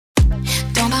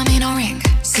buy me no ring.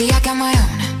 See, I got my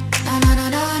own. No, no, no,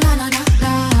 no, no, no, no,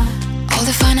 no. All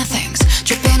the finer things,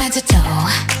 dripping head to toe.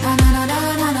 No, no, no, no,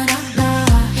 no, no, no, no.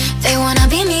 They wanna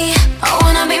be me, I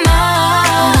wanna be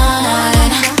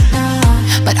mine.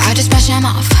 But I just brush them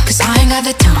off, cause I ain't got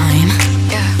the time.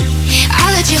 Yeah.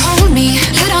 I'll let you hold me,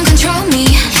 you don't control me.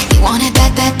 You want it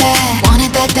bad, bad, bad. Want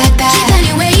it bad, bad, bad. Keep on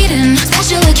you waiting,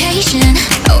 special occasion.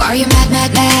 Oh, are you mad,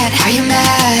 mad, mad? Are you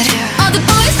mad? Yeah. All the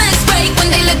boys next break when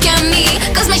they look at me,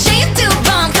 cause my shape too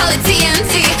bomb, call it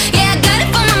TNT. Yeah, I got it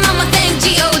from my mama, thank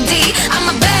G.O.D. I'm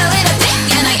a bad little thing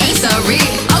and I ain't sorry.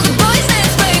 All the boys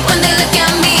next break when they look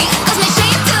at me, cause my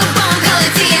shape too bomb, call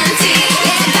it TNT.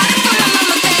 Yeah, I got it from my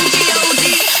mama, thank G.O.D.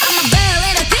 I'm a bad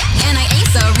little thing and I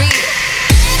ain't sorry.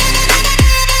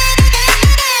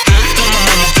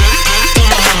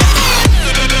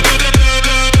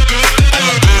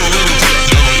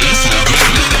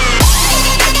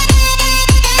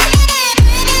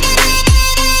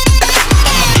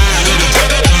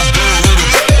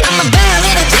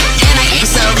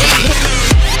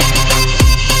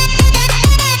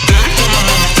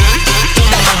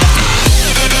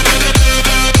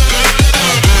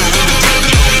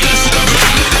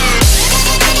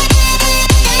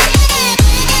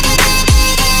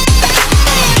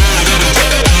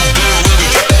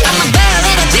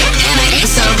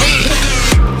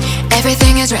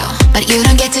 Everything is real, but you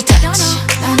don't get to touch.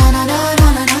 No, no, no, no, no,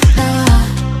 no, no, no.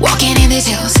 Walking in these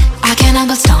hills, I can't help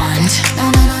but stunt. No,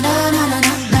 no, no, no, no, no,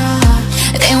 no, no.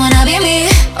 They wanna be me,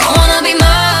 I wanna be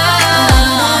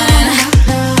mine.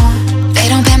 They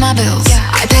don't pay my bills,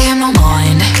 I pay them no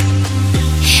mind.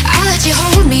 I'll let you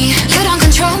hold me, you don't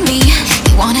control me.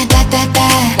 You want it that, that,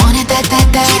 that. Want it that, that,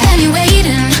 that. Keep on you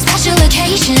waiting, special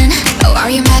occasion. Oh, are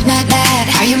you mad, mad, mad?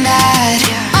 Are you mad?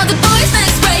 All the boys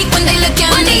next break when they look at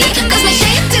me, cause my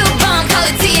shape too bomb, call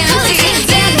it TNT.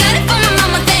 Yeah, I got it from my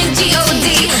mama, thank G.O.D.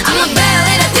 I'm a bad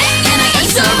little thing and I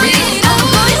ain't sorry. All the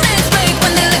boys next break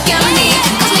when they look at me,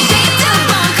 cause my shape too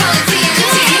bomb, call it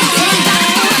TNT. Yeah, I got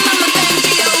it from my mama, thank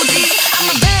G.O.D. I'm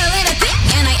a bad little thing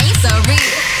and I ain't sorry.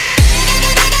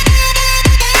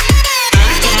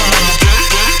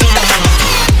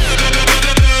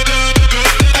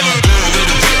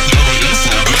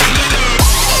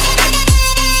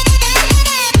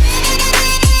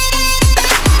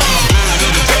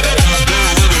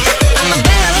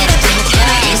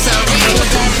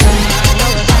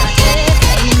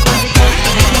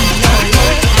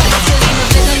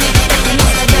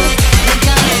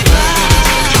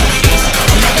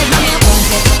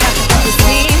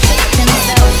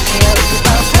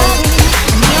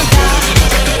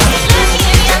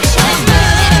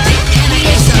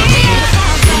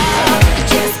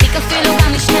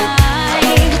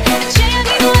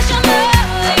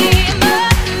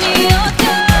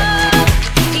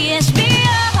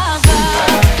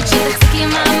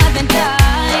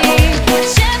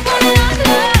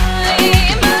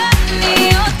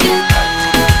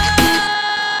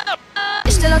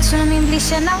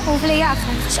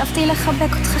 חשבתי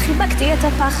לחבק אותך, חיבקתי את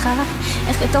הפחד.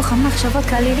 איך בתוך המחשבות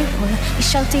קל לי ליפול,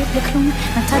 השארתי לכלום,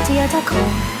 נתתי את הכל.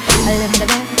 הלב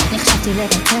מדבר, נחשבתי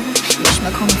לוותר. יש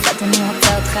מקום אחד, אני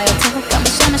רוצה אותך יותר. כמה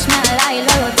שמש מעליי,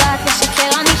 לא יודעת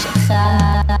לשקר, אני שלך.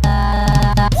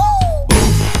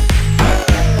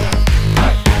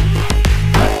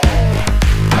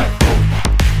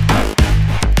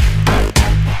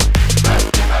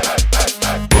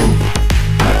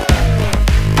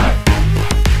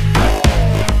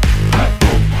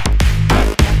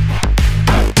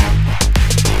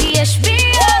 יש בי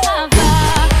אהבה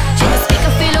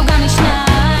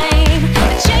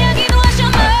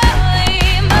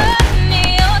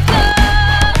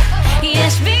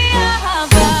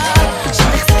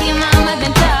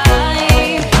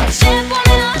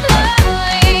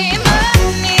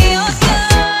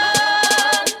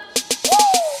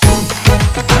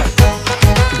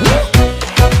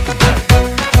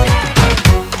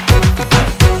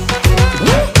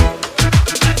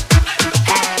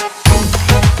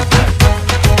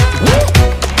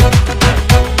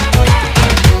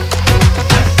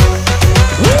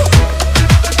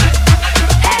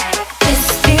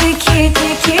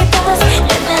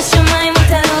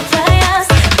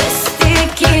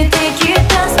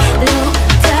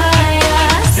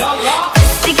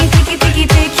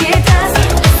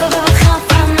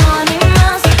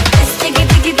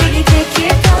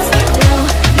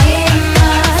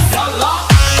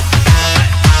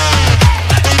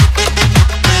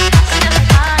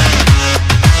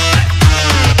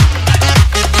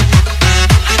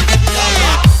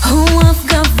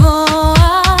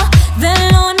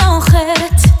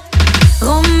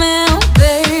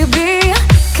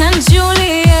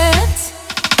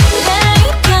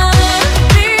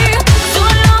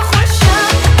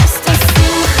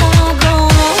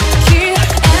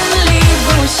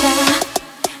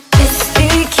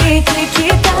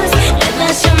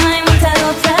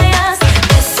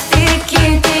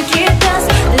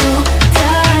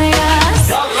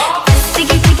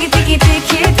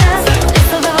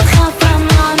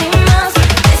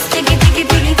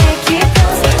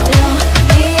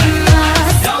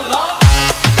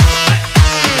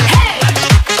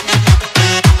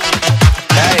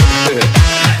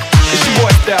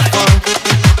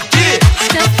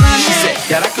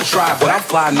try, but I'm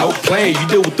fly, no plane. You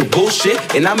deal with the bullshit,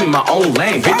 and I'm in my own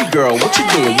lane. Baby girl, what you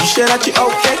doing? You sure that you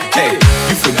okay? Hey,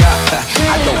 you forgot,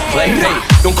 I don't play. Hey,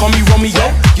 don't call me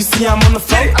Romeo, you see I'm on the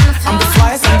floor. I'm the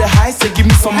flyest, I'm the highest, so give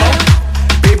me some more.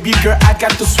 Baby girl, I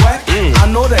got the swag.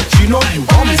 I know that you know you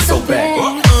want me so bad.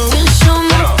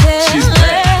 She's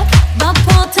bad.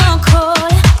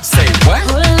 Say what?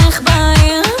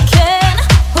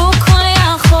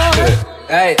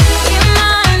 Hey.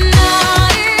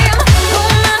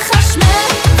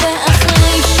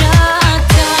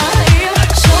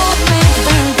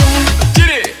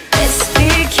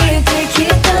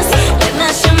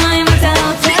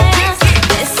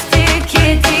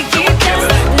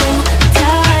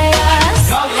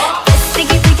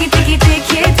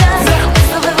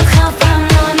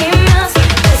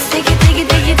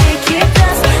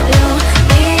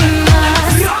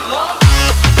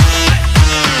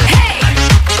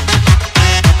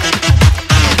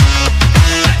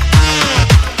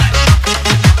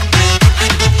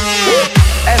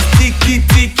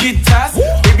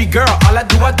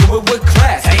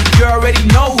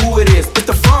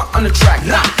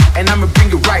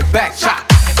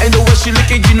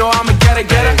 You know I'ma get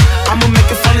her. I'ma make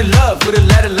her fall in love with a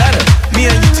letter. Me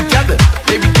and you together,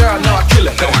 baby girl, no I kill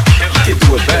it. No I kill it. Can't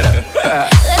do it better.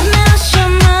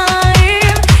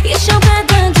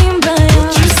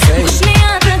 What you say?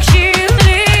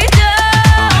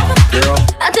 Girl.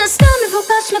 אתה סתם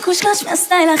מבוקש מקושקש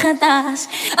מהסטייל החדש.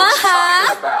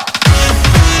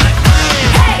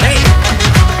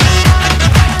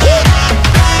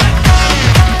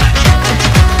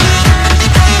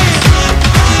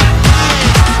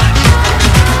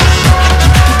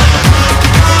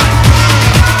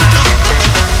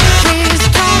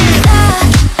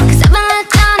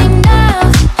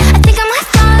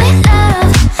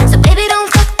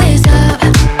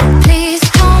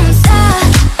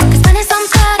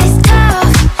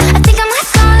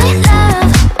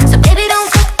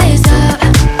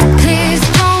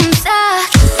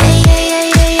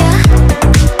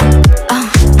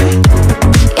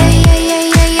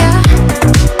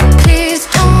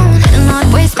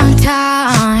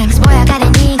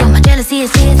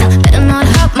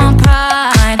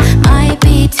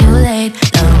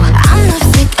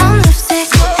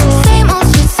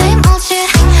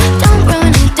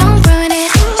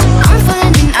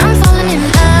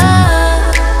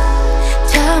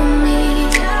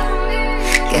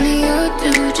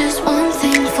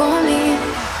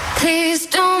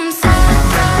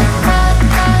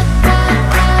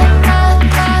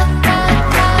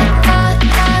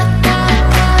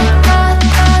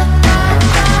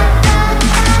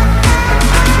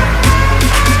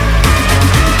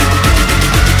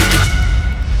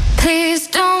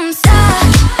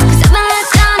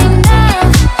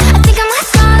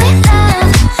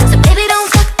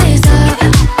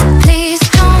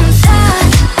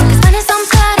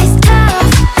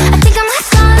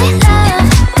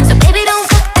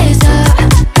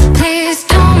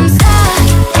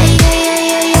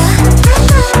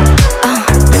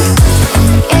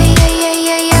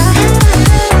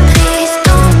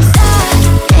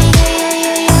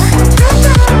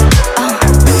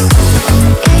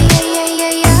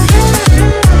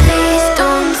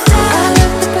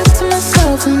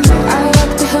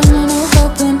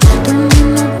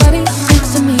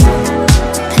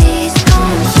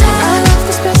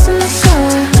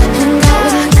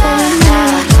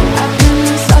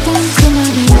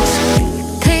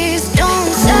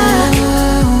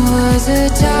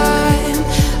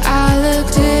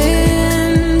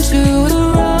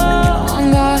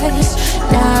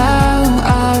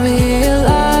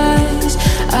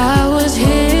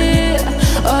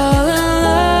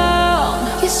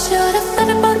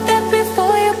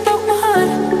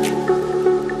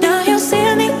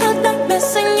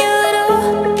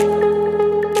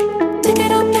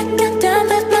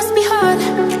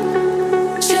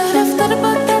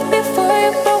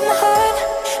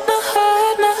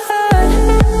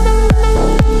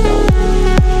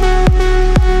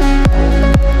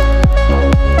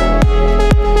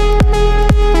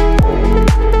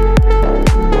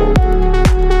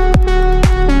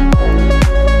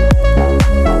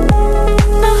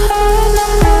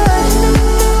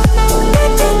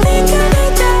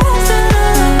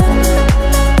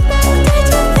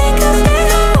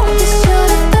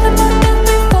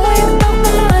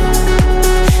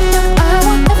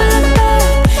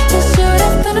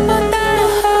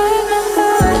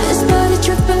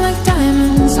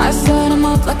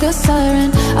 like a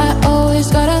siren. I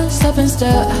always gotta stop and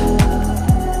stare.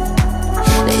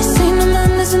 They say no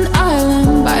man is an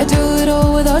island, but I do it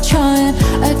all without trying.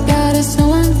 I got it, no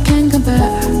one can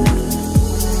compare.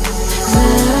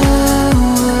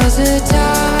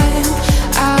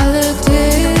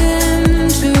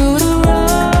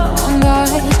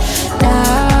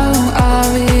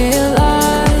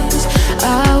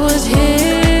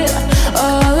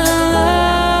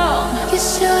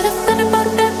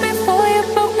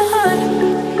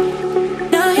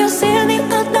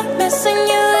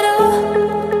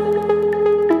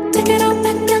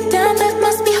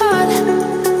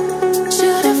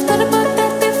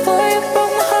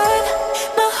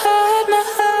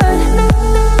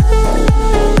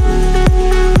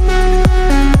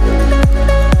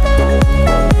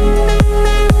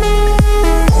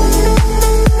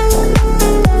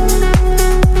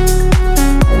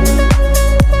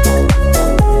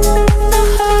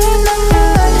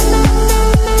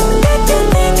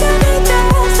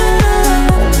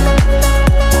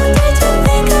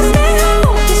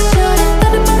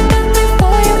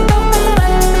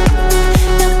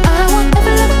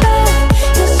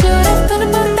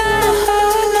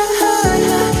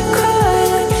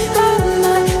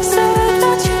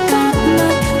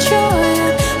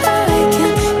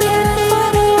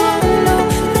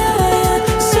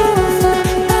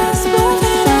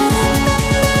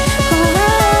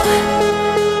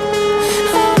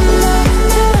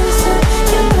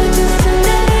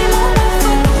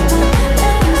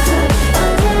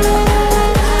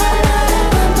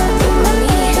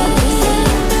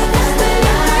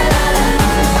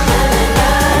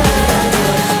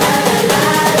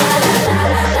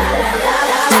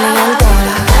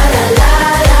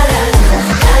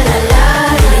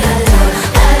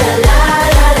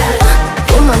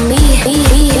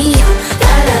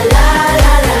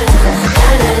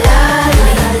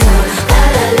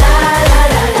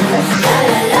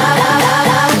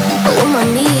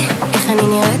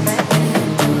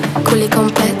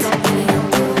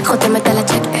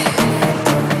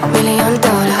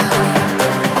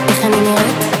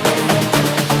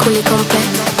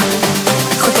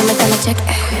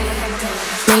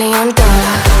 מיליון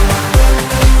דולר.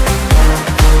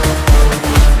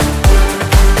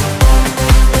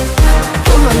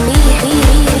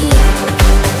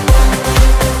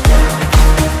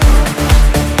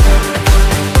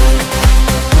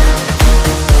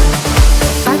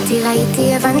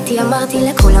 ראיתי, הבנתי, אמרתי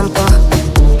לכולם פה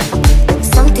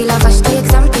שמתי, לבשתי,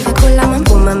 הגזמתי וכולם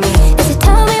אמרו ממי איזה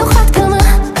טעם מיוחד כמה,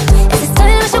 איזה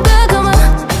סטייל משוגע כמה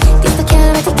תסתכל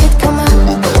ותקט כמה,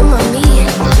 אמרו ממי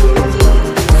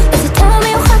איזה טעם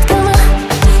מיוחד כמה,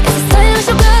 איזה סטייל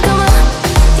משוגע כמה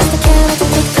תסתכל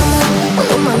ותקט כמה,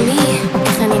 אמרו ממי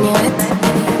איך אני נראית?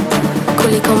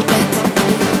 כולי קומפלט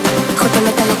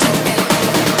חותמת על הצ'ק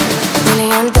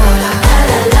מיליון דולר.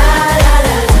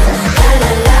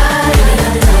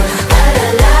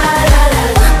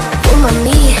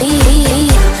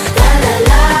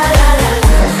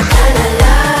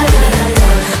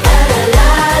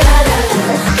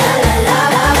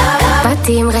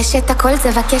 עם רשת הכל זה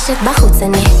וקשת בחוץ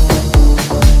אני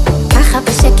ככה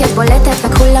בשקט בולטת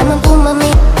וכולם אמרו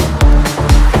ממי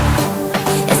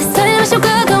איזה סטייל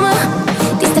משוגע כמה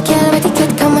תסתכל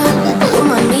ותקט כמה אמרו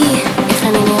ממי איך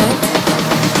אני נראית?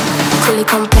 כולי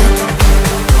קומפלט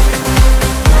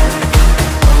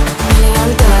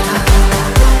מיליון דולר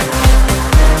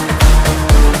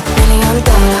מיליון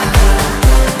דולר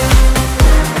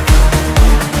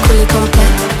כולי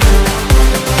קומפלט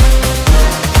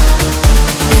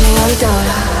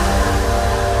דולר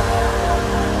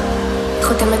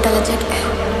חותמת על הג'ק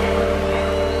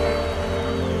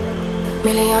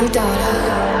מיליון דולר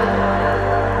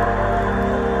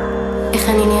איך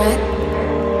אני נראית?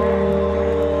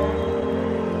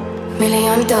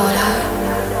 מיליון דולר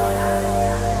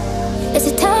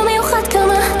איזה טעם מיוחד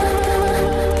כמה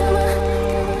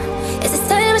איזה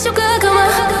סטייל משוגע כמה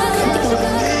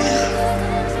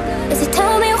איזה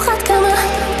טעם מיוחד כמה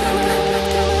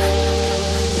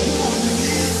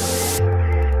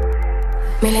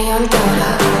מיליון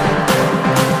דולר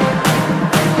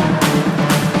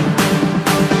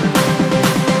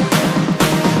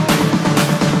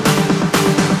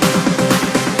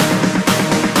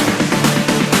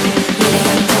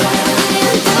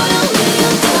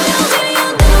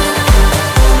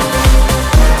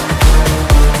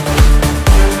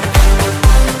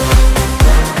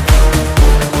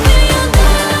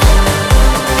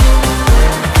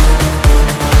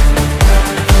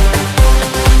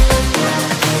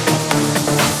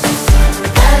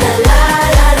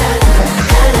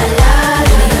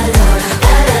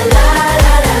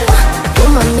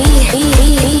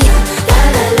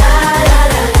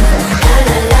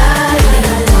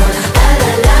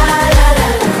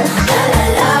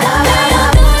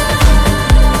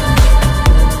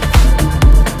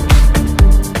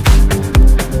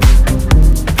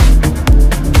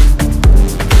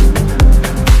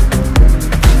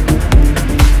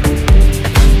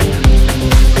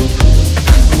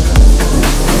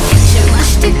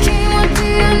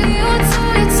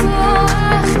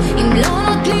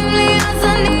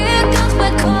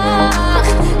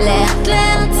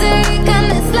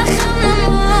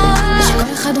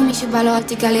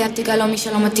אל תגלו, מי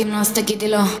שלא מתאים לו אז תגידי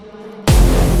לו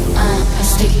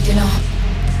אז תגידי לו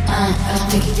אל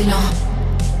תגידי לו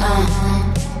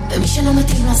ומי שלא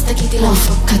מתאים לו אז תגידי לו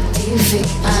פרובוקטיבית,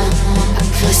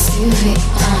 אגרסיבית,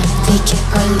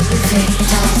 טיקיטאס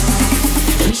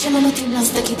ומי שלא מתאים לו אז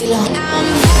תגידי לו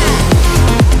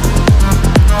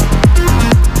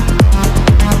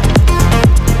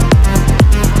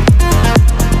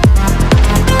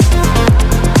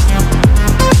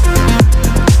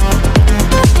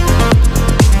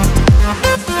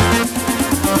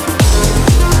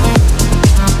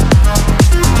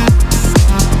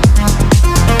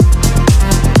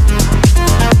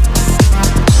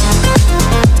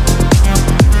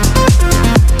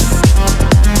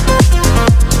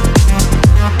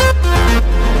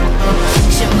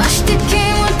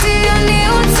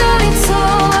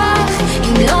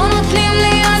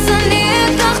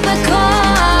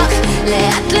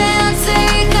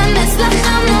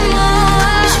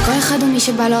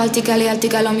אל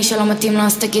תגלו, מי שלא מתאים לו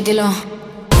אז תגידי לו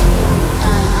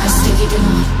אז תגידי לו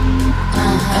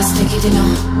אז תגידי לו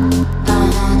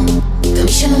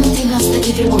ומי שלא מתאים לו אז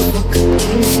תגידי לו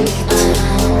פרובוקטיבית,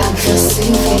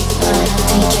 אגרסיבית,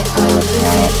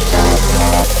 טיקיטאס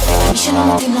מי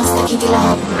שלא מתאים לו אז תגידי לו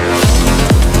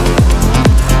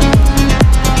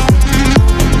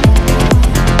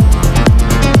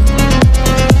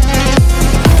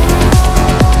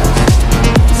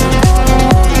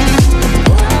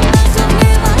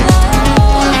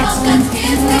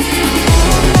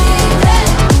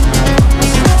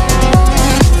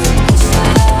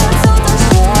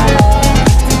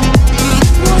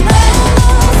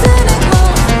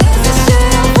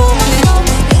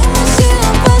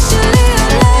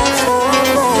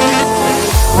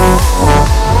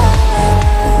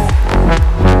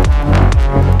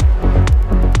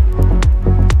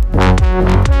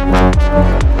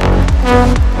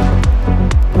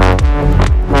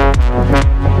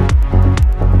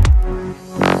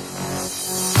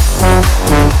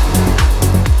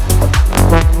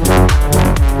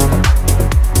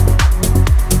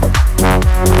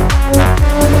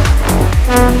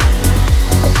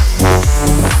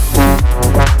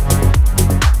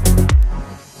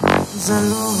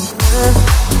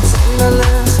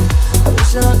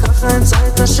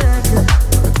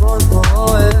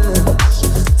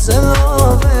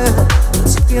עובר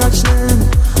רציתי רק שנינו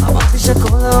אמרתי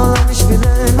שכל העולם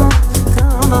בשבילנו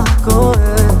כמה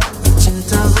כואב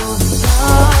שתבוא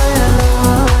אליי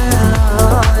אליי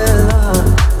אליי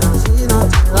תבין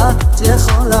אותי רק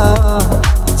יכולה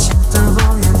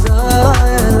שתבוא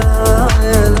אליי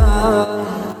אליי אליי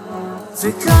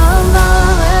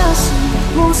וכמה רעשים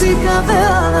מוזיקה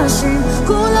ואנשים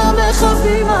כולם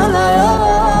מחווים על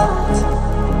היד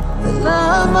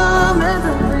ולמה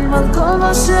מדברים על כל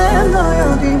מה שהם לא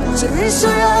יודעים שמישהו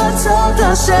יעצור את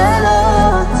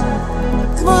השאלות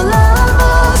כמו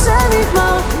למה זה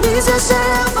נגמר מי זה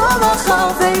שיבוא מחר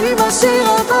ואם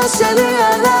השיר הבא שלי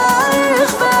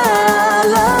עלייך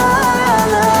ועליי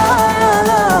עליי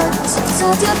עליי זה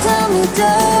קצת יותר מדי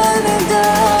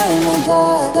מדי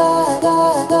מדי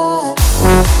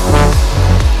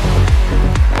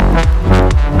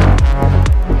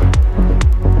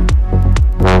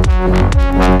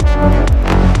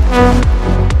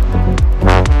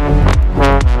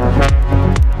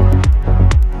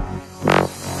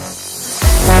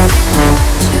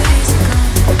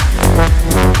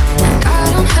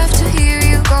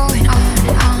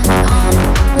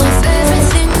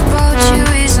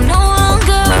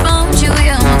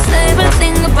Flavor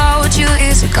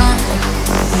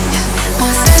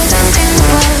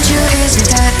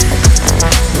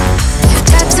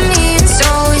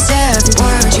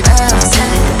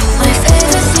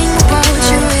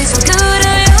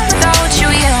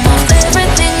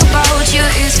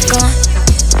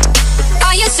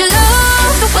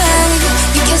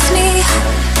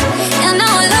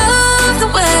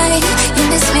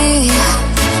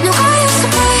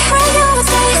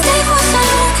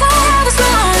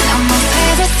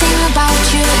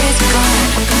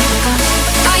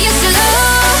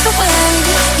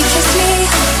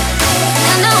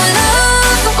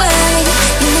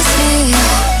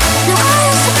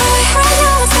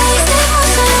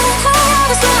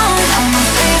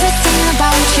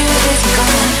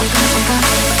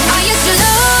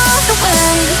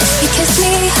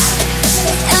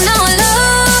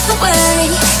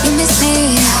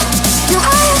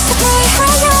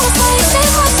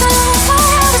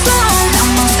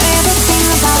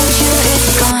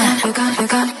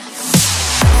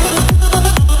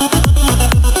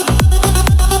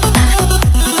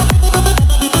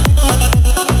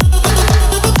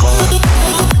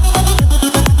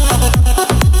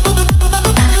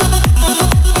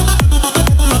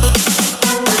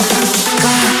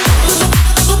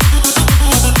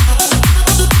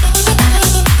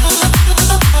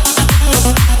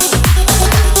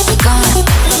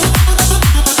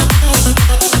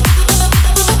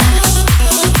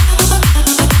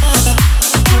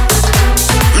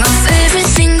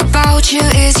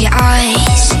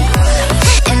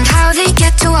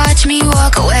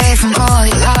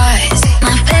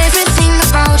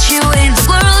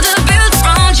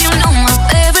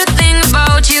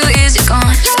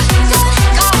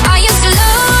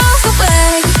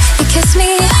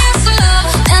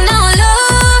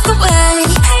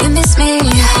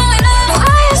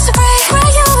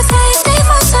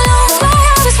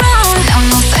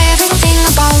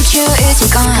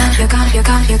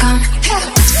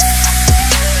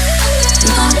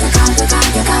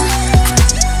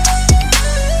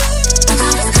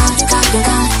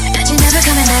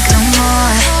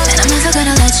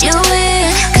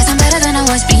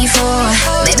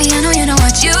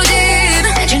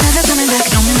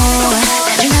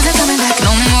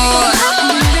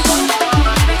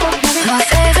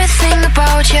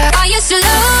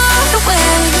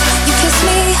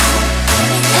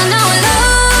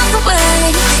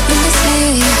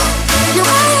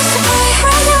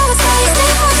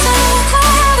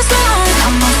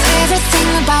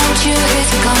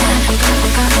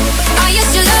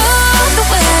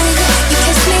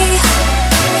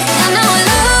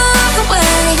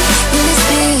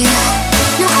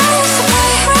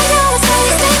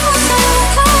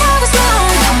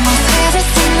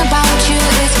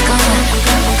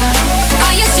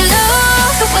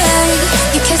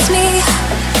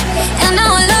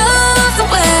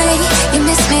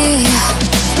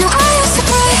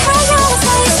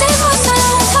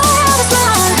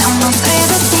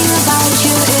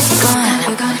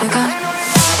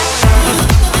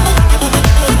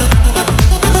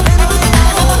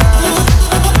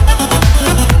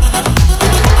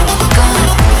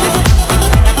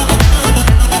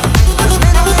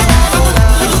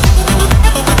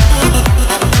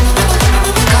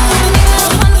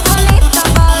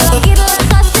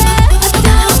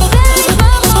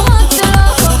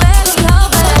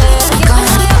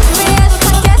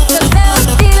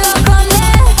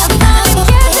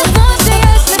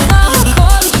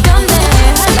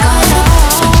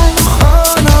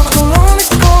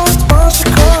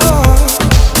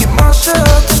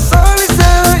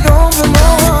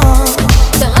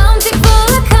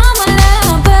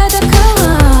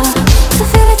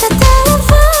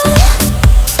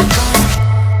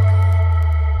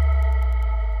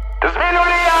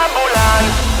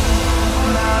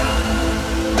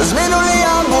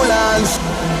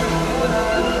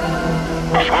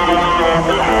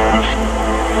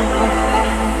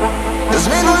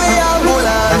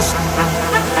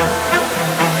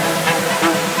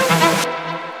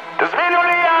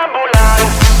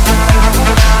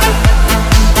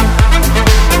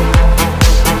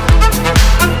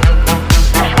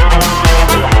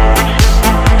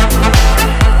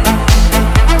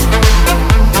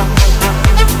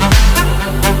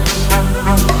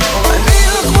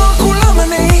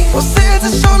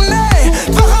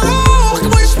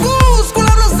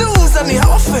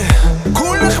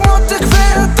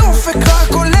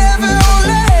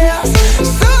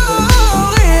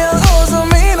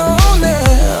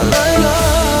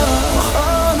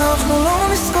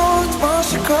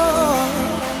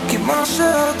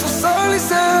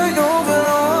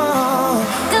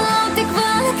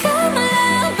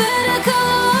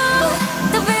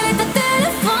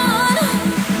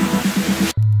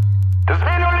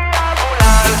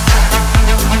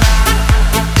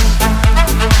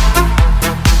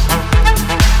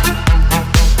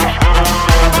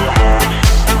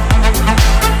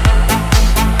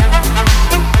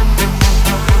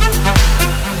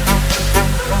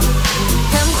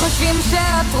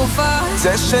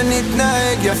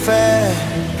שנתנהג יפה.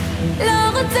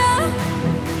 לא רוצה,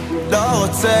 לא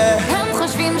רוצה, הם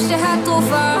חושבים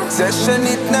שהתרופה זה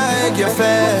שנתנהג יפה.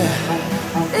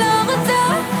 לא רוצה,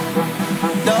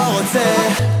 לא רוצה.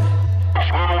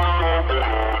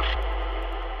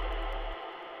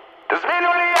 תזמינו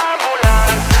לי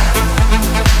אמבולנס.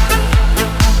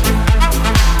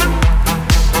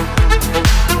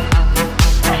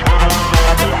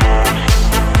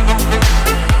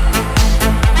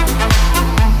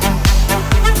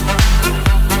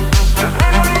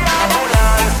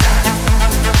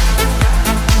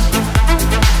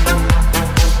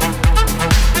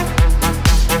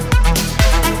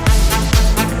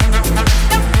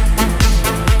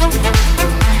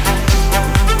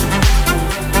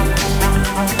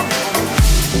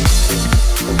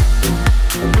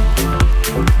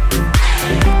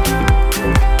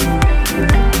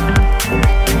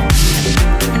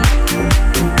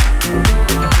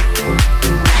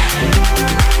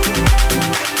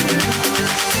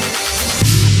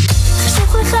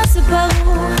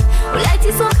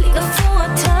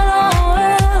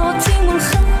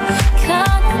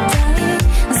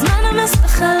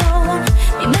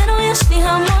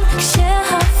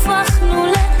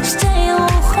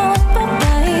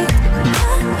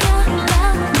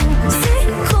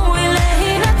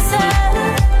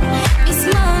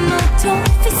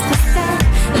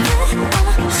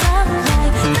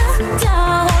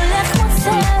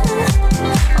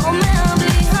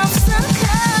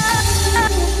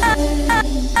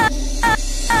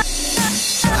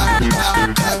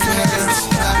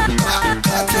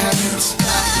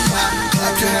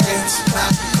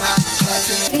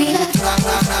 אבל למי אכפת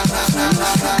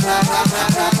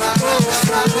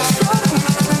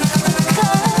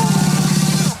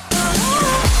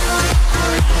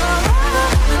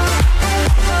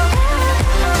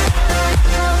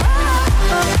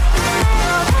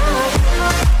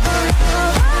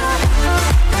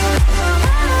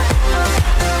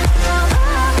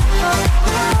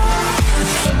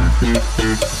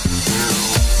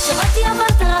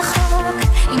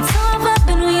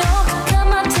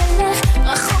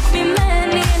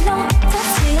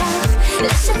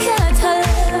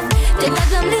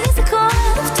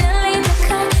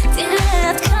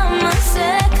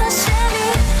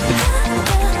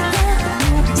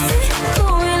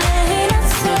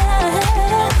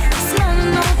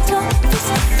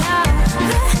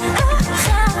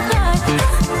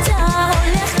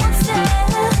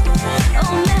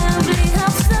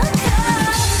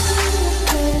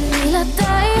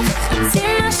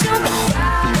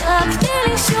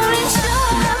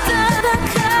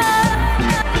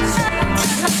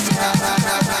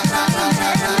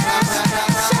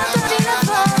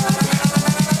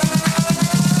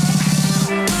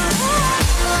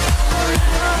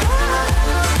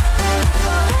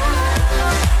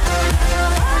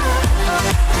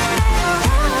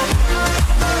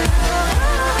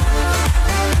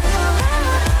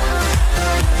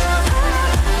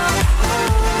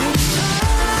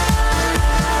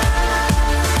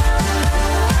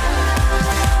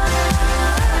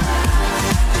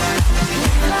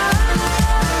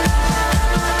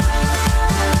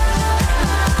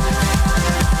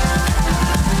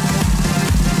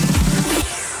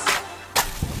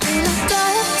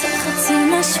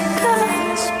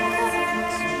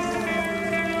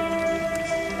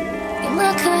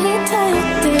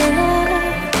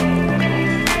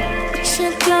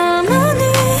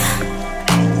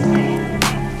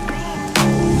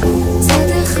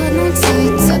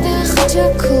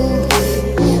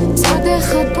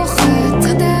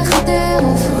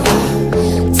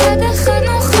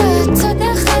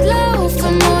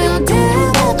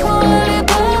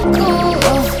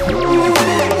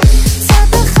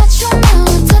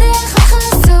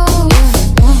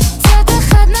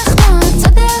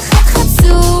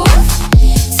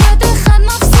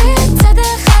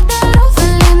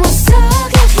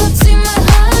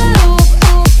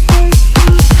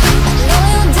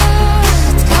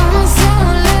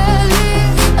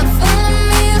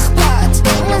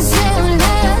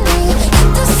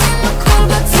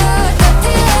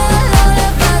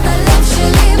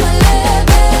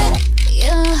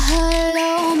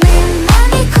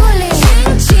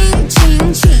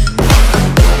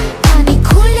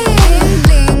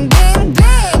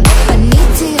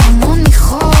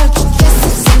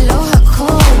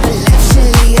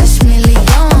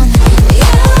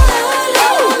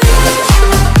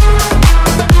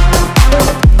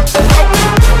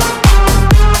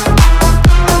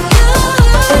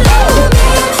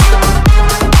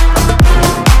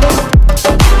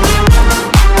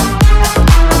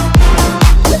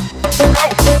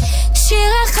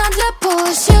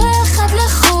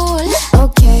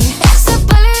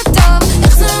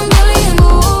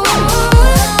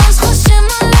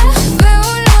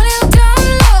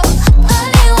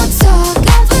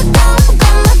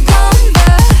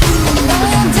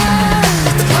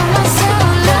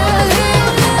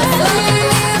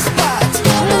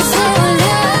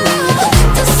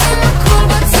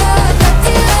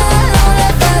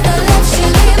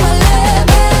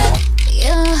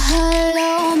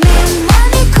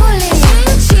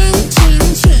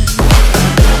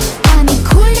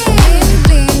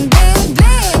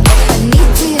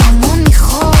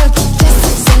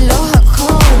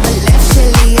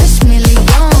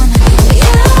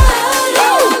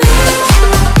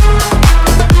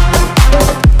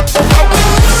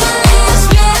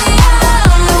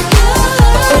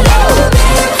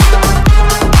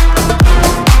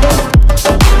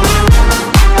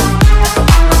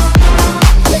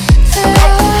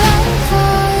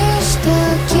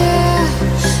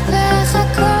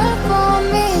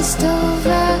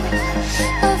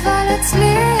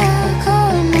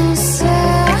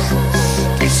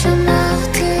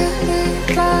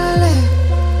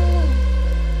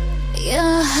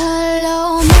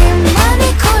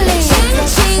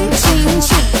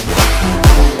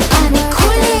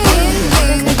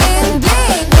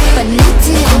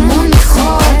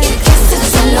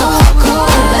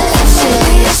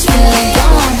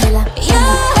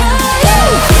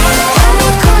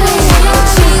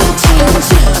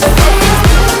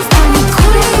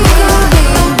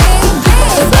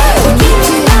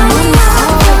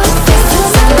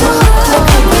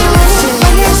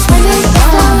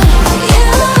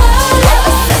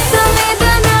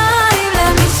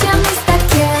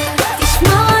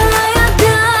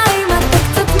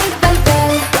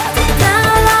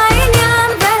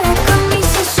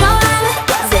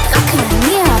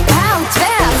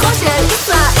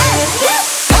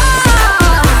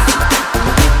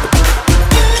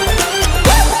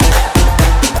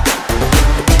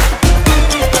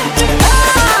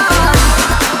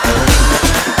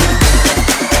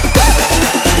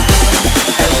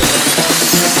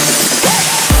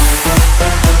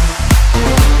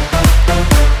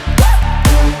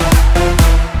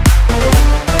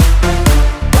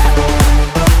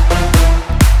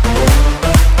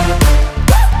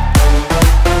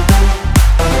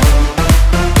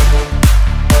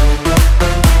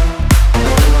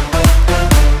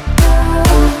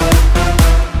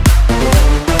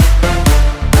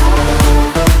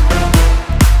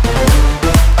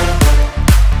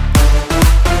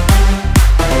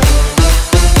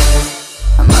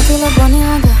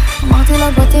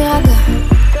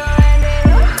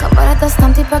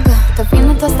סתם תיפגע, תבין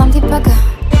אותו סתם תיפגע.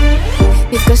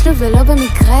 נפגשנו ולא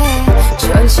במקרה,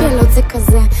 שואל שאלות זה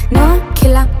כזה, נועה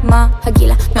קילה מה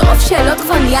הגילה, מרוב שאלות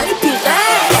כבר נהיה לי פירה.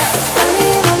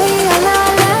 עלי על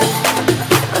הלב,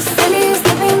 עושה לי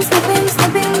סטפים סטפים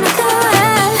סטפים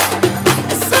מקרל,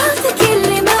 אשמח תגיד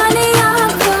לי מה נהיה,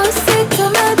 ועושית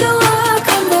המדורק,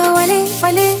 וואלי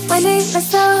וואלי וואלי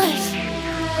בסוף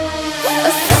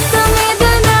עושה תמיד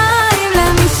עיניים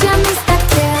למי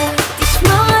שמסתכל,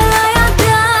 תשמור על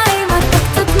הידיים, אתה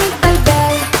קצת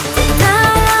מתבלבל, תדע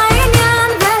על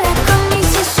העניין ולכל מי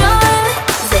ששואל,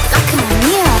 זה רק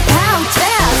אני הפאוט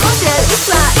והראש של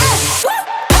ישראל.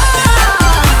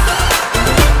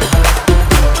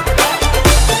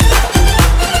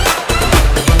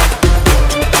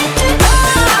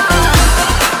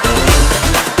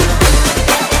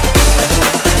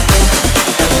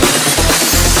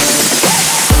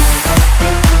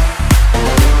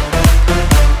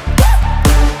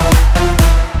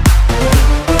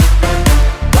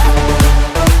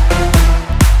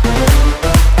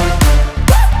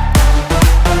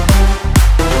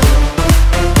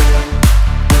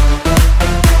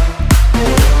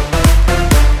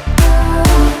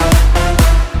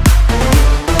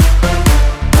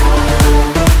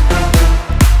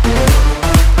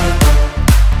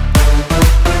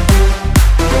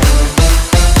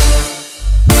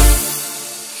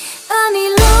 אני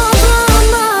לא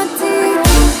דרמטית,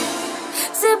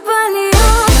 זה בא לי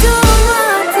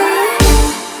אוטומטי,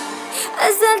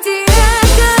 אז אל תהיה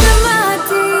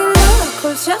דרמטי, לא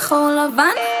הכל שחור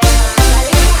לבן.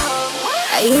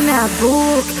 הנה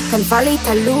הבוק, גנבה לי את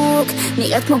הלוק,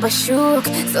 נראית כמו בשוק,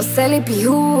 זה עושה לי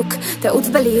ביוק, טעות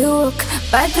בליוק,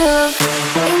 בדוק.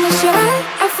 אם הוא שואל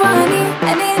איפה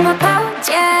אני עם הפאוט,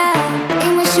 yeah.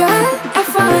 אם הוא שואל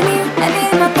איפה אני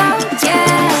עם הפאוט, yeah.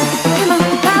 עם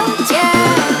הפאוט,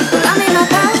 yeah. כולם עם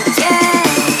הפאוט, yeah.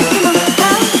 עם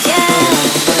הפאוט,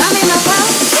 yeah. כולם עם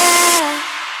הפאוט, yeah.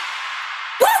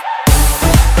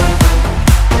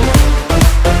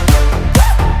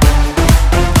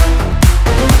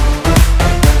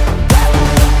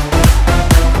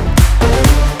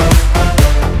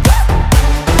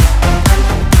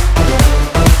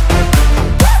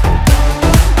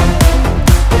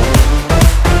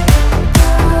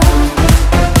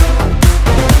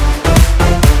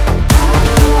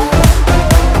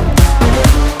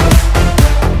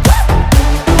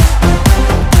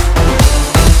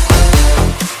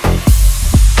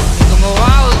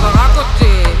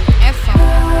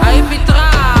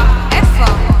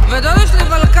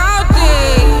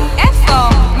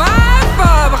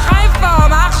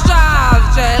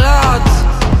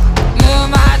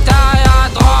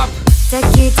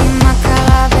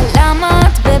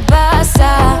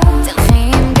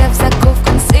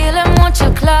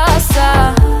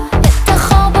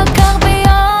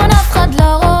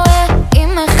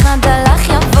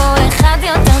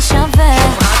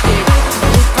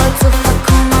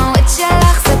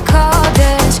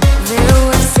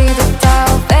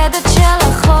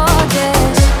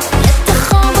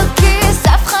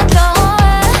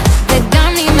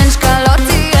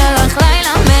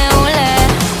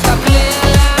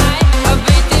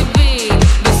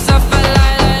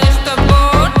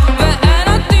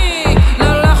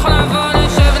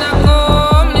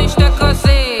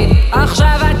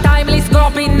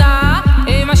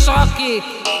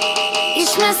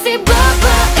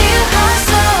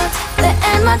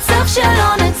 מצב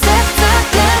שלא נצא קצת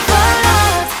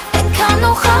לבלות,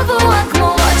 הקמנו חבורה כמו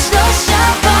עוד 3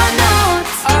 בנות,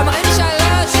 אומרים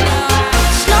 3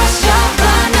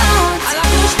 בנות,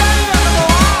 אנחנו 2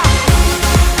 בנועה,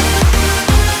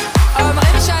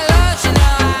 אומרים 3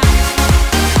 נועה,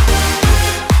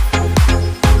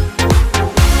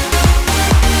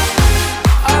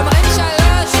 אומרים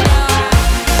 3 נועה,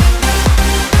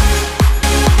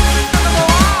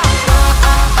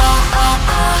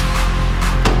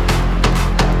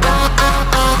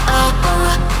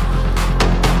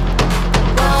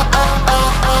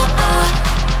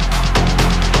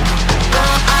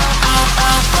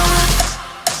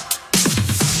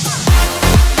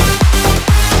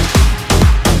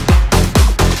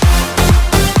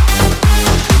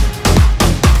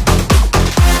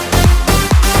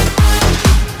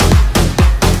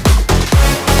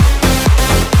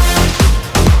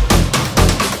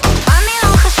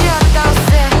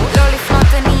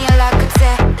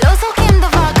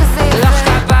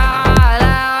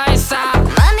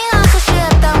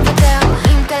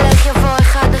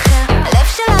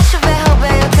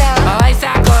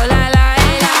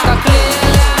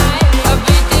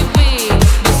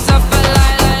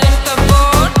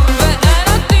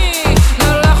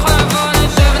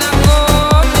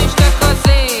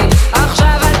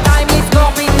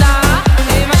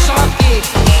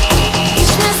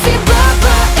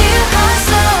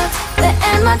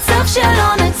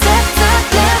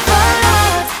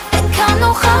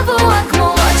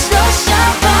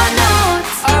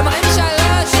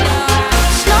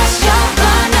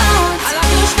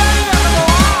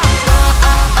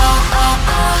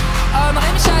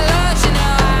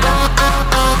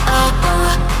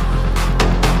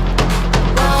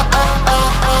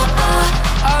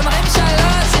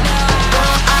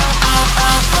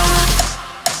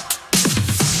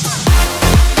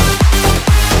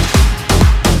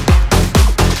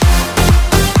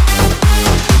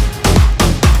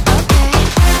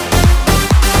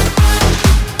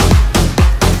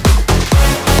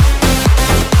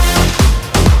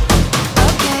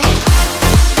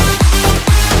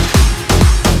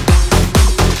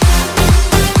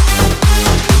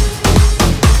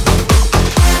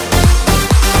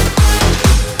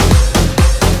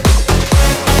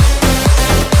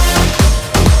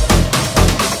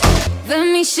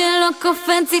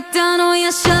 קופץ איתנו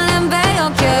ישלם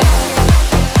ביוקר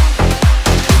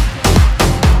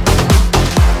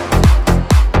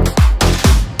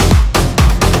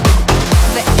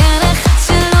ואין אחד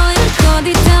שלא ירקוד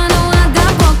איתנו עד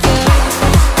הבוקר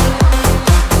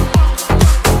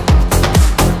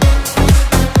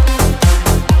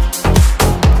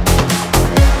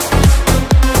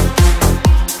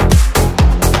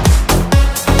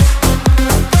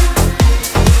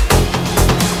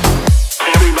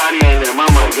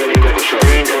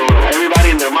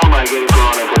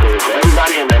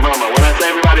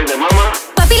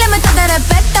Papi le meto de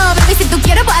respeto, baby si tú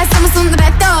quieres pues hacemos un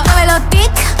reto. Muévelo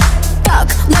tic, toc,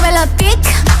 muévelo tic,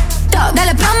 toc,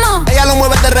 dale promo. Ella lo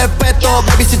mueve de respeto,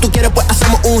 baby si tú quieres pues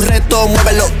hacemos un reto.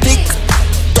 Muévelo tic,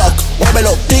 toc,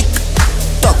 muévelo tic,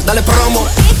 toc, dale promo.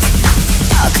 Tic,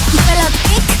 toc, muévelo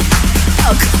tic,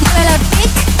 toc, muévelo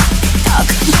tic, toc,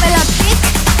 muévelo tic,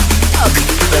 toc.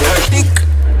 Tic,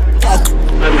 toc.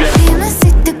 Dime si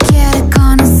tú quieres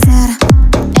conocer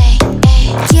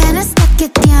quién es la que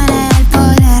tiene el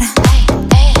poder.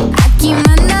 Aquí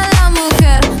manda la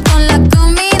mujer con la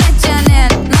comida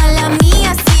Chanel. Mala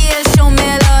mía si el show me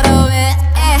lo robé.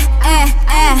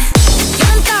 Yo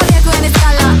nunca viajo en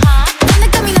escala. Donde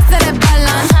caminas se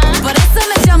resbalan. Por eso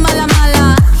me llama la mala.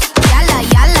 Yala,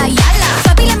 yala, yala.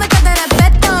 Papi le meto de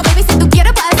respeto. Baby si tú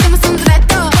quieres pues hacemos un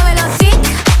reto. Muévelo tic,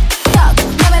 toc,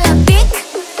 muévelo tic,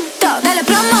 toc. Dale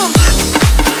promo.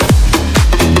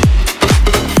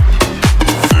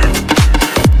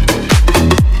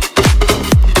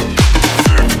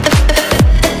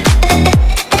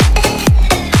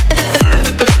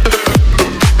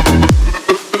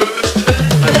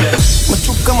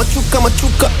 Machuca, machuca,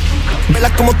 machuca. Vela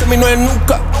como terminó en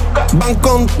nuca. Van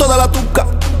con toda la tuca.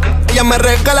 Ella me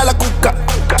regala la cuca.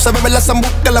 Se bebe la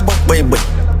zambuca, la wey, wey.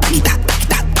 Taquita,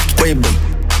 taquita, taquita, wey, wey.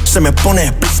 Se me pone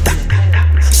explícita.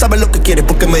 Sabe lo que quiere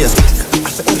porque me dice.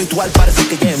 Hace un ritual, parece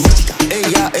que ella es música.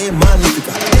 Ella es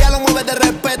magnífica. Ella lo mueve de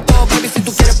respeto. Baby, si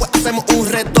tú quieres pues hacemos un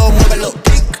reto. Muévelo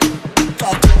tic,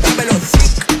 toc, muévelo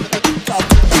tic, toc,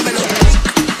 muévelo tic,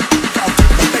 toc,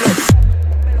 muévelo.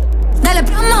 Dale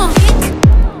promo. Tic,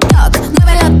 toc,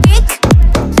 muévelo tic,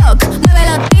 toc,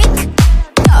 muévelo tic,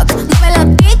 toc, muévelo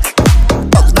tic,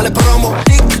 Toc, dale promo,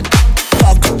 tic,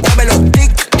 toc, muévelo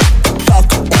tic, toc,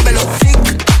 muévelo tic,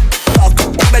 toc,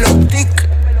 muévelo tic.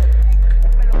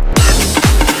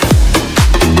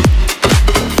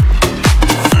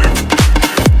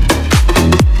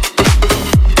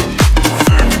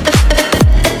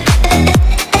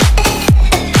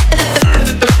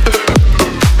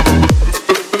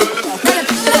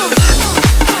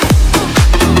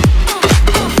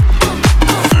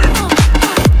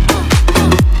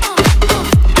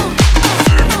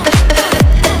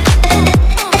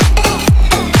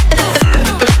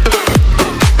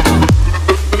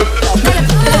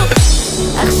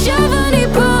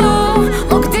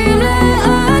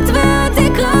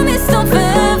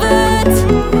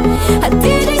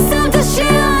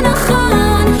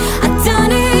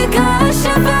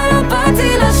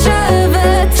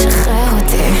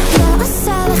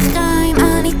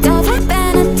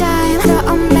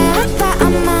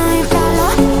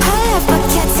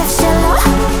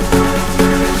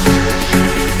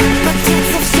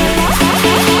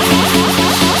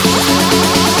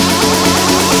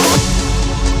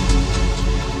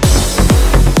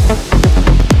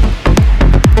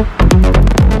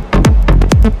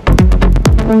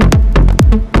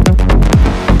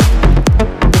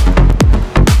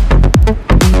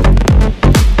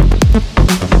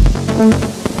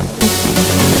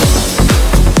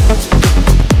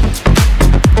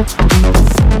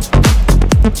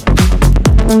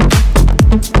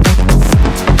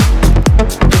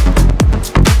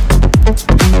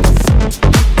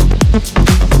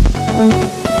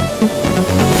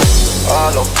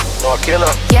 הלו, נועה קירל?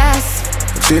 יס,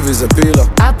 תקשיבי זה פילה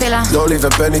הפילה. דולי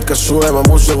ובן התקשרו, הם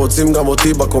אמרו שרוצים גם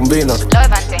אותי בקומבינה. לא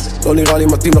הבנתי. לא נראה לי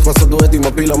מתאים לך לעשות דואט עם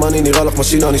הפילה, מה אני נראה לך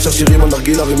משינה? אני שר שירים על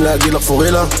נרגילה, רים להגיד לך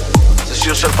פורילה? זה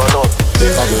שיר של בנות.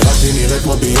 חברה שלי נראית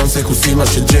כמו ביונסה, כוסימה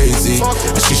של ג'ייזי.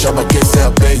 השישה בכיס זה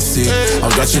הבייסי,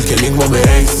 ארגז של כלים כמו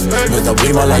באייס.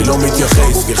 מדברים עליי לא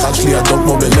מתייחס, גחל שלי אדום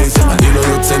כמו בלייזר. אני לא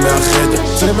יוצא מהחדר,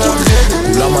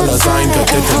 כולם על הזין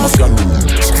כתתר מסגן.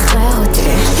 שחרר אותי.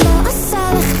 לא עושה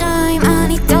לחיים,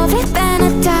 אני טוב לי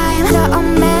בינתיים. לא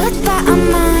אומרת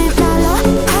פעמיים, לא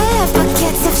הלב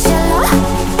בקצב שלו.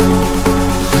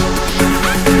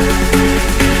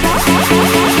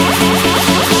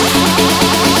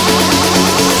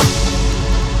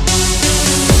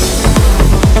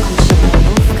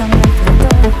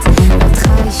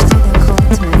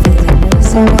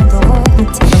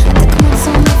 אתה כמו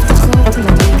צום מבטחות,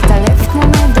 מדליק את הלב כמו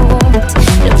מדורות.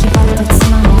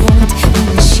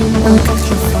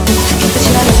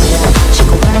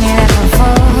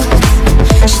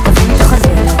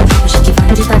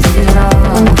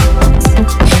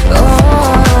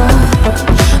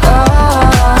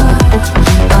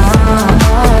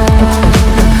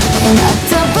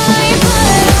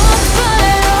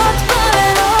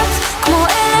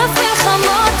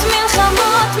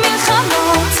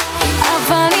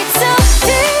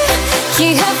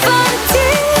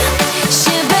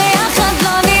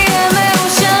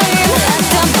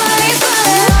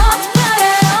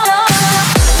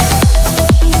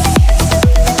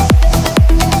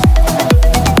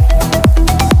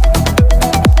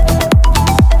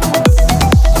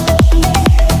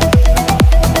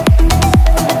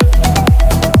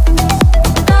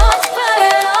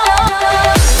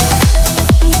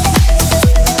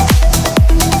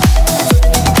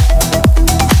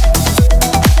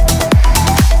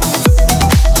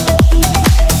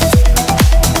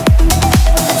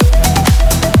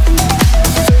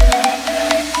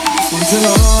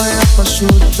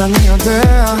 אני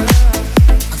יודע,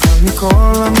 אבל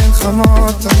מכל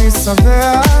המלחמות אני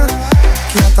שבע,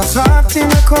 כי את אחת עם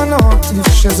עקרונות,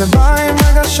 כשזה בא עם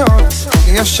רגשות,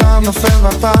 אני ישר נופל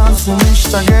בפח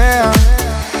ומשתגע.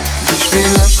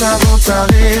 בשביל השבור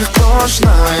צריך פה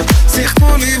שניים,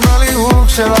 שיחקו לי בליהוק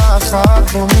של האחת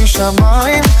פה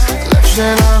משמיים, לב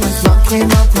שלה נפלט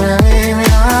כמעט מעין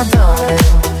ידיים,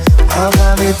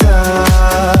 אבל איתך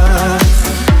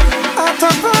אתה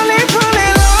בא לי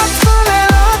בלילות,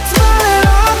 בלילות,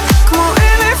 בלילות, כמו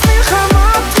אלף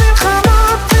מלחמות,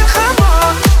 מלחמות,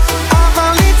 מלחמות,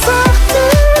 אבל ניצחתי,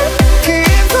 כי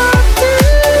הבנתי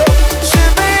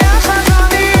שביחד לא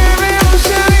נהיה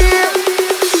מאושרים.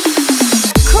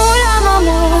 כולם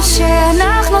אמרו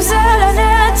שאנחנו זה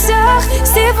לנצח,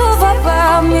 סיבוב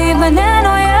הבא מבנינו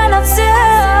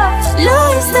ינצח,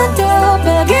 לא יסתדר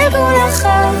בגלגול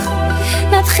אחד,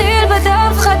 נתחיל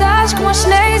בדף חדש כמו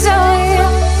שני זרים.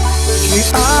 כי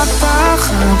את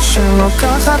אחת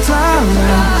שלוקחת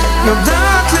לנו,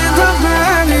 יודעת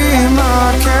לדבר עם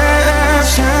הכאב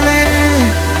שלי,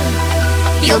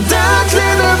 יודעת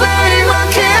לדבר עם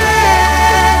הכאב.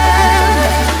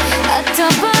 אתה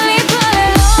בא לי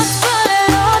בלילות,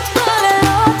 בלילות,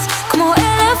 בלילות, כמו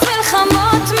אלף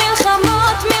מלחמות,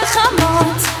 מלחמות,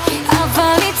 מלחמות,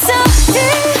 אבל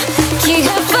ניצחתי, כי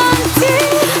הבנתי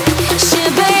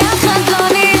שביחד לא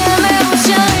נהיה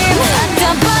מאושרים. אתה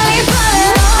בא לי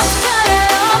בלילות,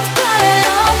 בלילות,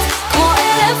 בלילות, כמו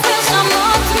אלף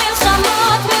מלחמות,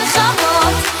 מלחמות,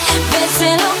 מלחמות,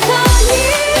 וזה לא קל לי,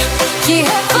 כי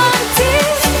הבנתי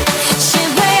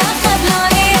שביחד לא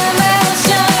נהיה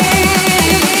מאושרים.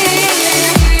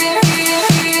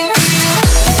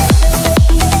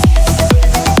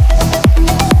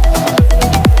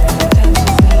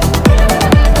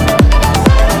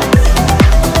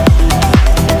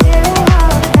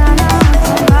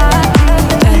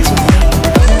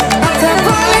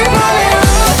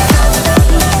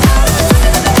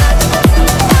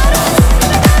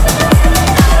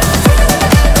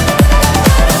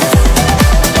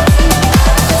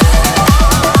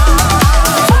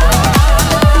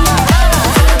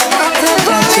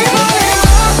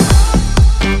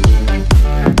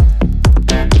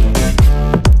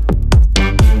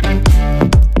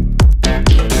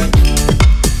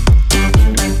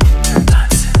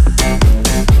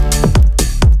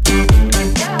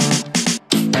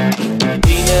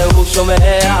 הנה הוא שומע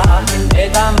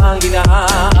את המנגינה,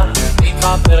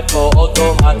 מתחפר כמו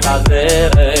אוטומט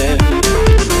הזרם,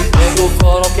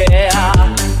 וגופו רוקע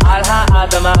על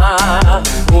האדמה,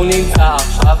 הוא נמצא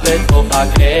עכשיו לתוך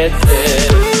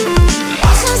הקצב.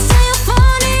 יחס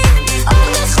היפני,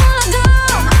 אור לכל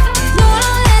אדם, תנו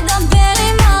לו לדבר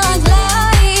עם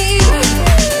הרגליים,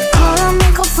 כל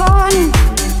המיקרופונים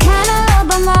כאן על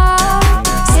הבמה,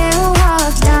 זהו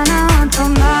הקטן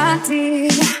האוטומטי.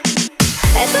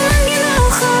 את המנגינה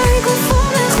הוא חי, גופו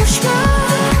מחושמל,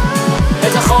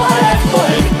 את החורף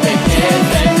פועל בקצב,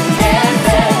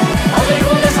 קצב,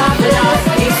 הרגול לך ויד,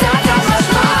 ניסת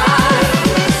החשמל,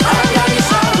 הרגע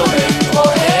נשאר דומה כמו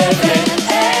אבן,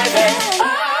 אבן.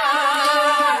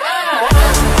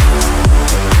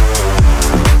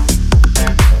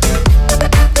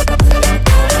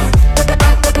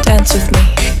 Dance with me.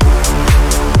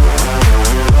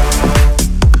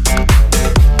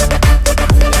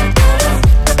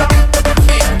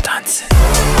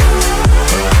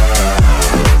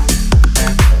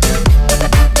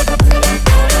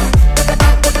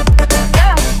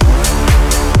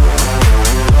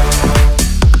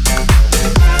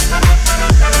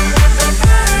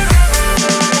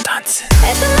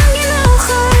 את המנגינה הוא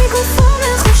חי, גופו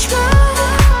מחושמל,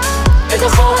 את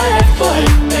החורף פועל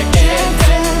בקצב,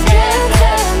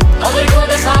 קצב, הרגול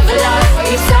לך ויד,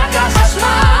 ניסת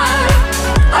החשמל,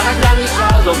 הרגע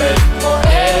נשאר דומה כמו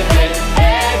אבן,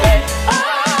 אבן.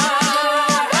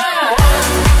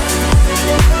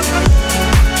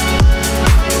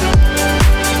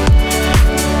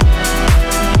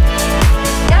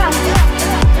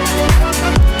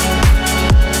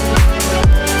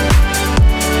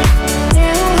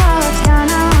 זהו הקטן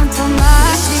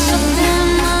האוטומטי.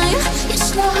 בעיניים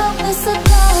יש לה הרבה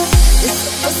סודות,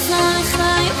 בסוף עושה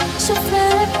לחיים,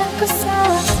 שופרת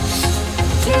בכוסות,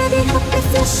 ידי חופף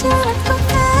ישרת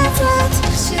קופצת,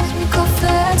 שאני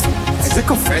קופצת. איזה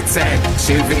קופצת,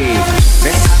 תקשיבי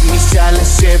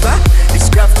 5-7,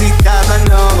 השקפתי את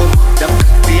הבנות,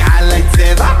 דפקתי עלי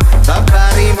צבע,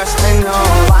 בברים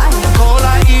השכנות, כל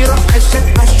העיר רוחשת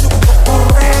משהו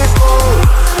קורה פה,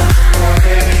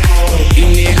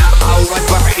 הנה האהוות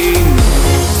ברחים,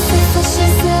 ספר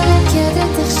שזה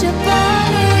רקדת איך שבא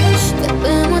לי,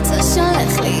 ובמוצא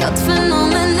שהולך להיות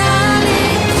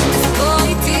פנומנלי, אז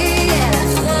בואי תהיה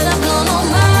לך ערב לא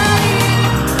נורמלי.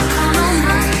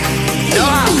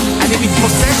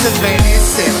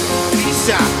 10,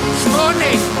 9, 8,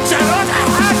 3,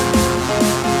 1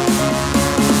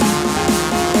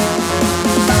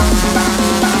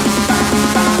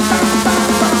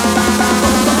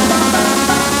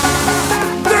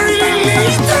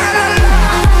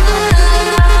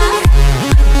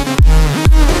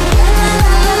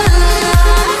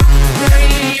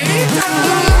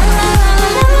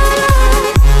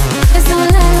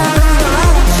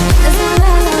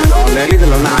 לילי זה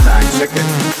לא נע עדיין, שקט.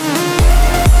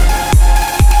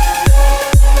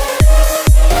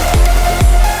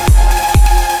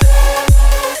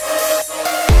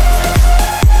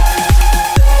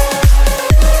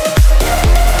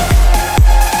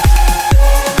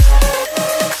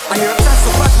 אני רוצה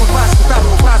סופש מופש, כותב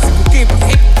מופש, סיפוקים,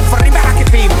 פתחים, דברים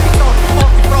בעקיפים, פתאום, פתאום,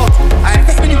 תפרוט,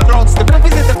 ההפך מנפרוץ, דבר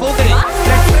בזה דבוגרי,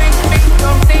 לפרינק,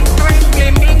 פתאום, טינק,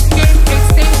 גיימינג,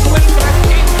 אינסטינק,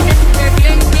 ווילטרקינג,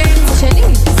 בלינק, בלינק, זה שלי.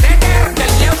 בסדר,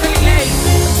 גלילאו גלילי.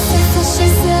 ספר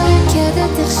שזה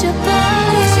רקדת איך שבא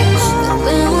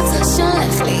ובאמת צריך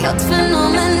שהולך להיות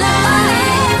פנומנלי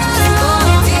בוא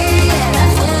איתי,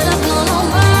 אחרת לא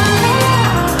נורמלי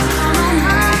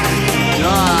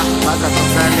נועה, מה אתה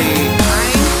עושה לי?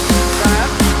 עין, קו,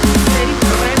 סטייט,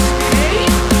 קורס, היי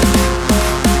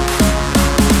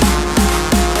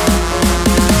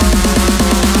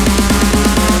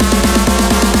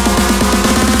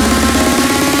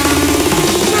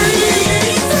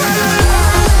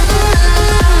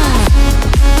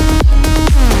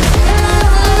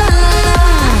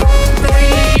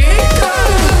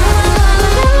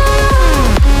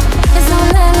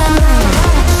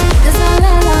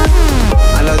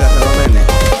אני לא יודע, אתה לא נהנה.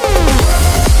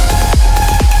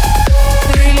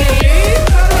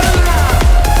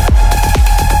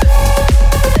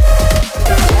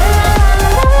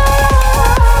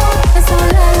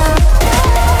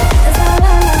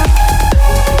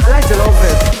 עליי זה לא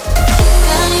עובד.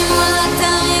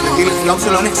 כאילו, יום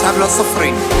שלא נחשב לא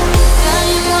סופרים.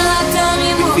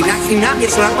 בגבינה חינם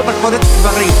יש רק במלכודת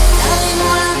גברים.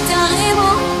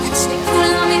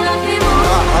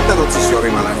 אל תרוצי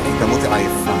שיעורים עליי, כי תמות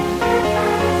עייפה.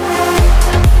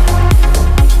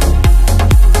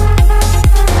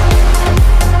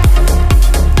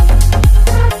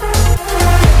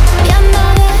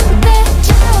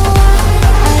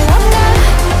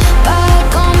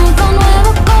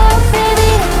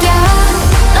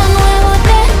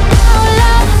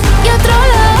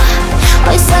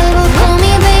 Hoy salgo con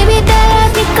mi baby de la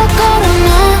disco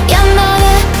Corona y ando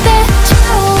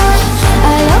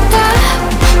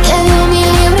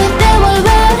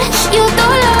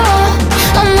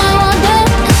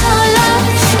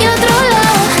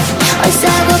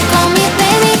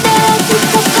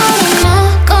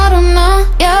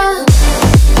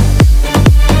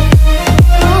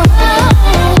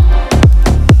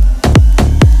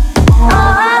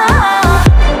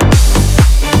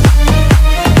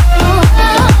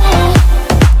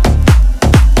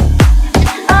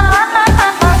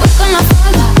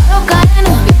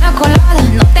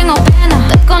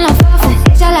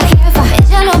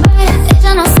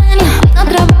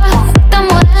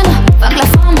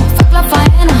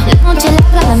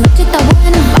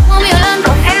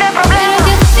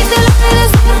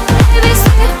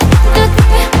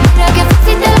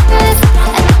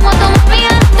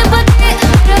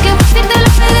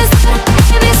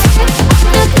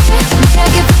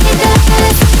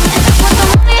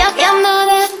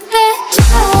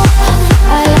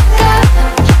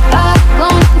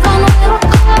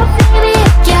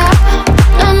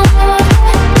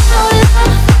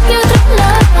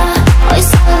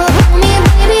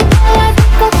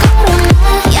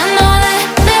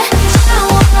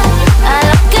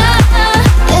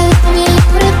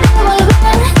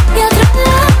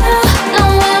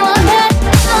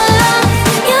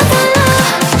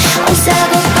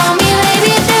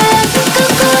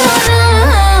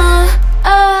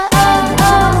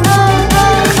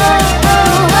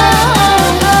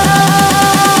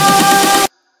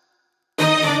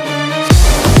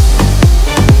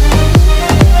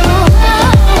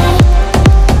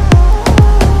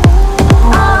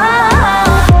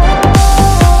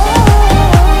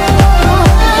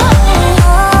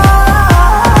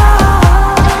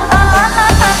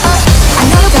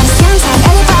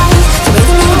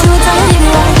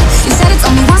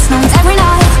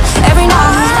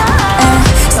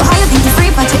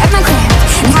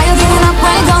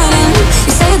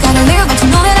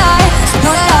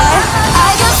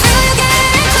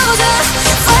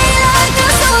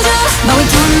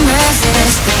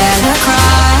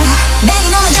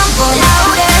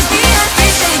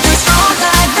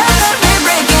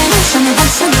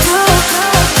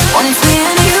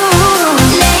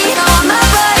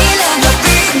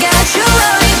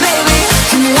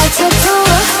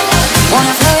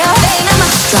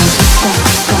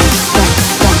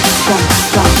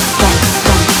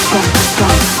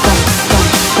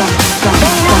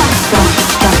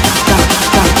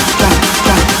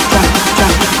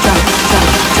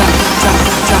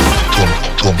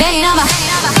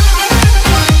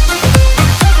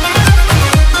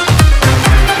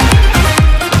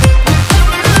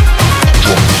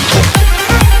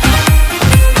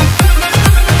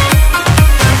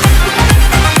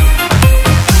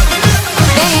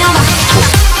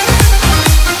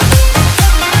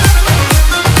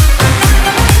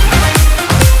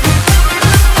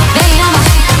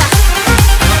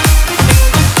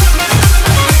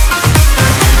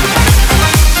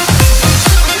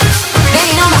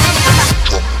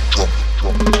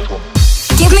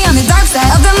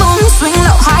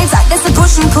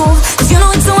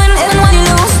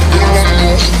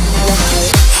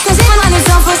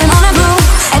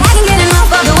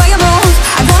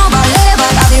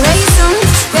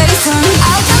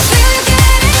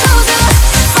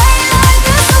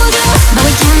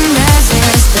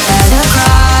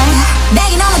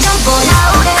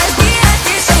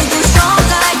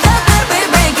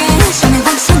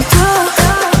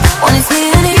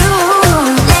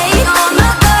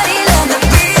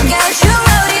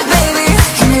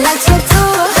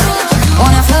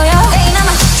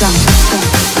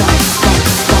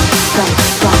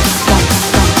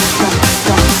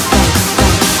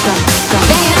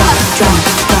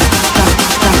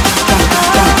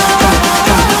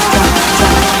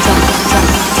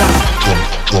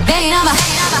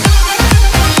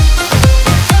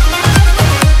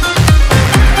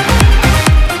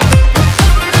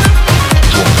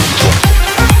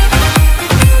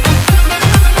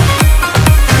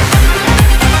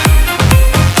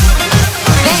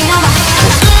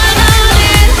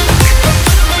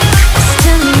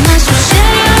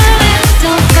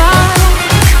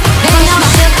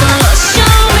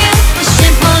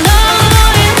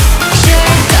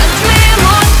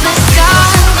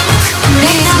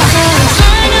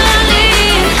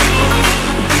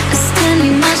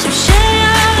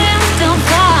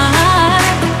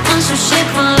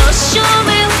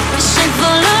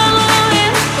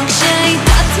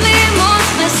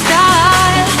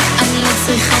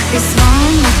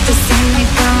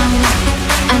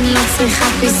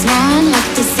פזמון, רק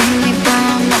תשים לי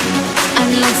פעם.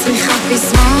 אני לא צריכה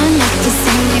פזמון, רק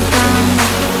תשים לי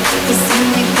פעם.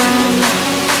 תשים לי פעם,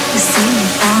 תשים לי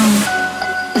פעם,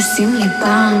 תשים לי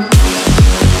פעם.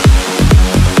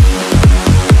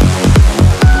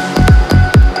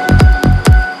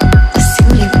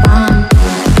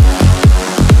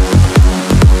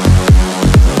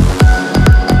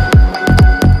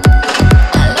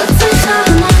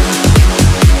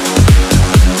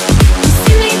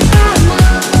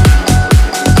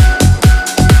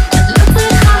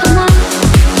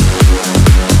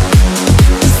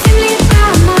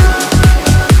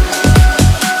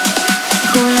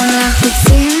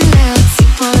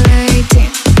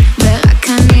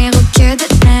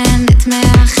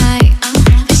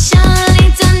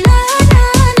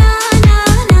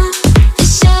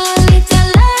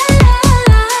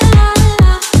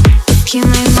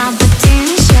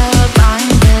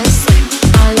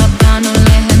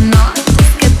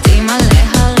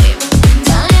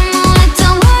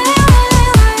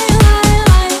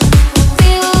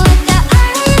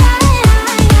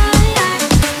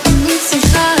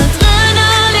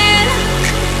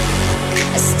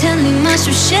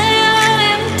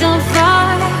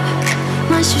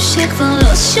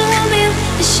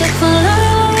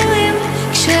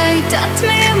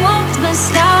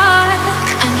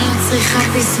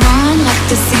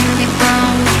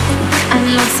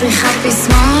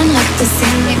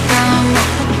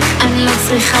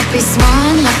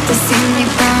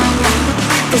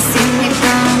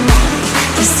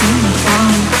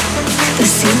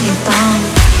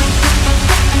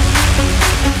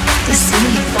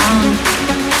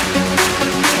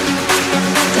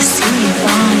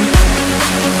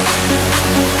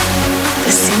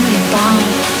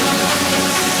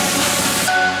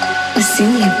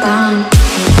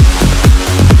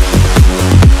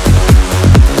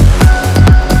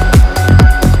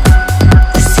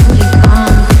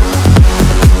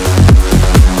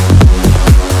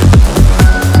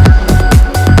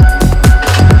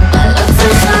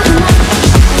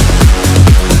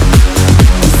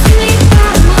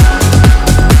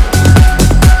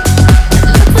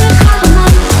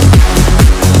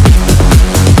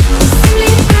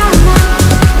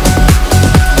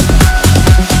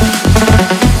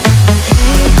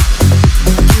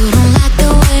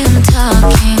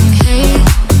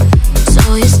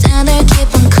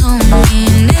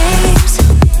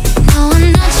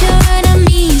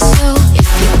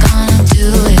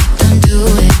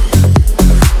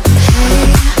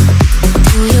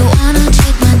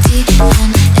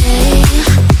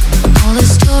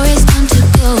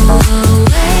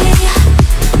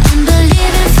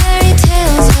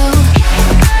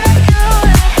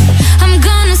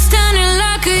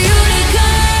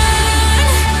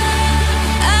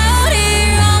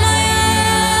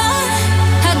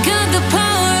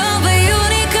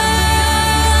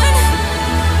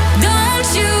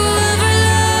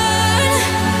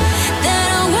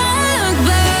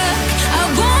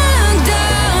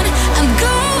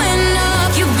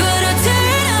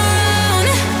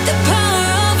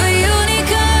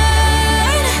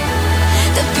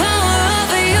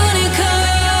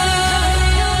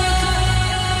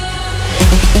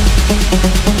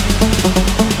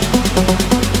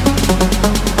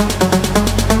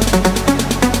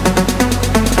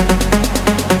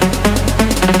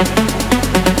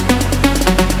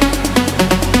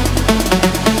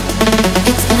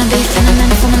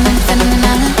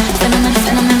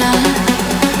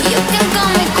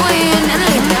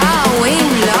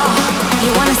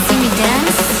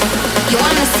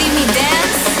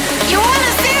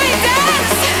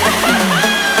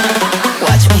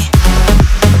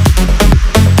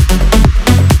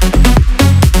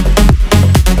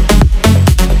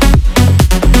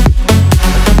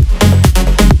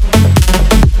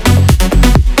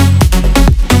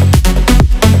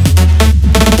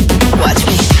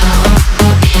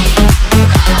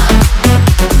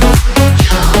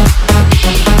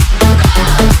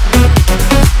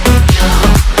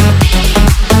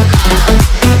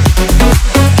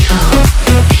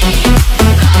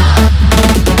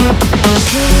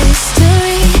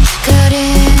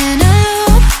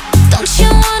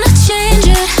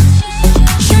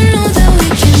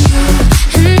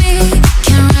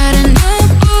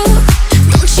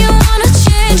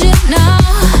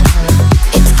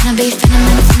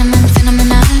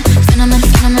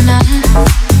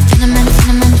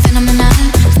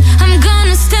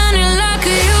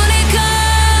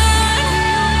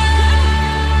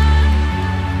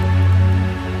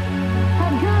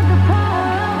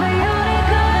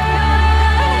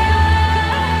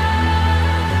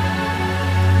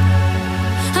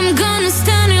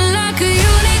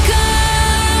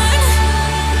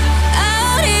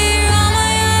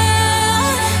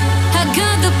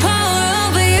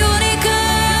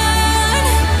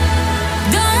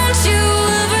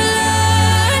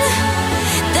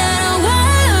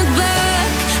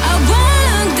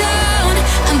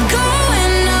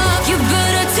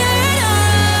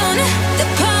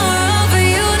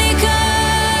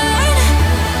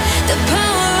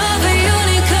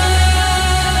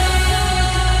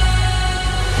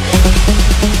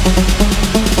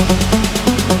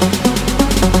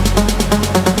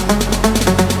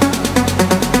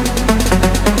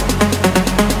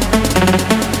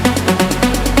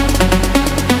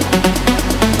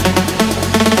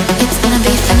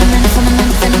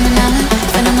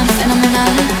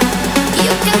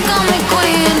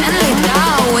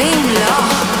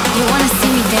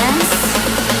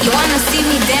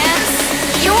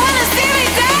 dance? You wanna see me?